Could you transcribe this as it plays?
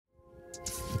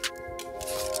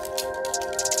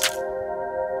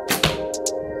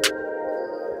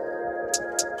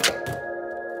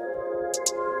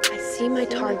my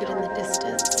target in the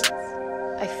distance.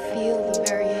 I feel the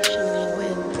variation in the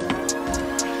wind.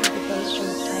 I feel the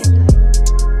bowstring tight,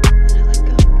 and I let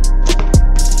go.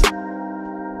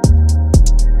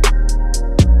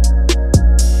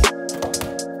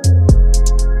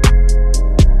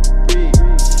 Breathe.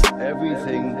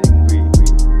 Everything breathe.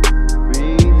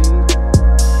 Breathe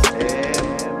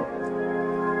and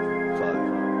fly.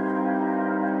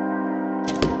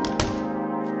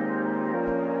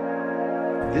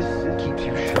 This keeps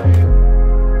you sharp.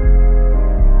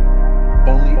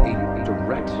 Only a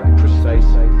direct, precise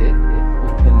hit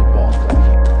will pin the ball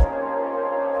flat.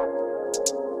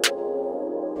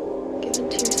 Give in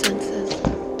to your senses.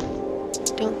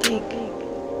 Don't think.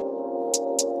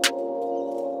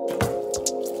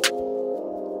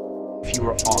 If you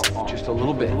were off just a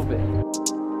little bit,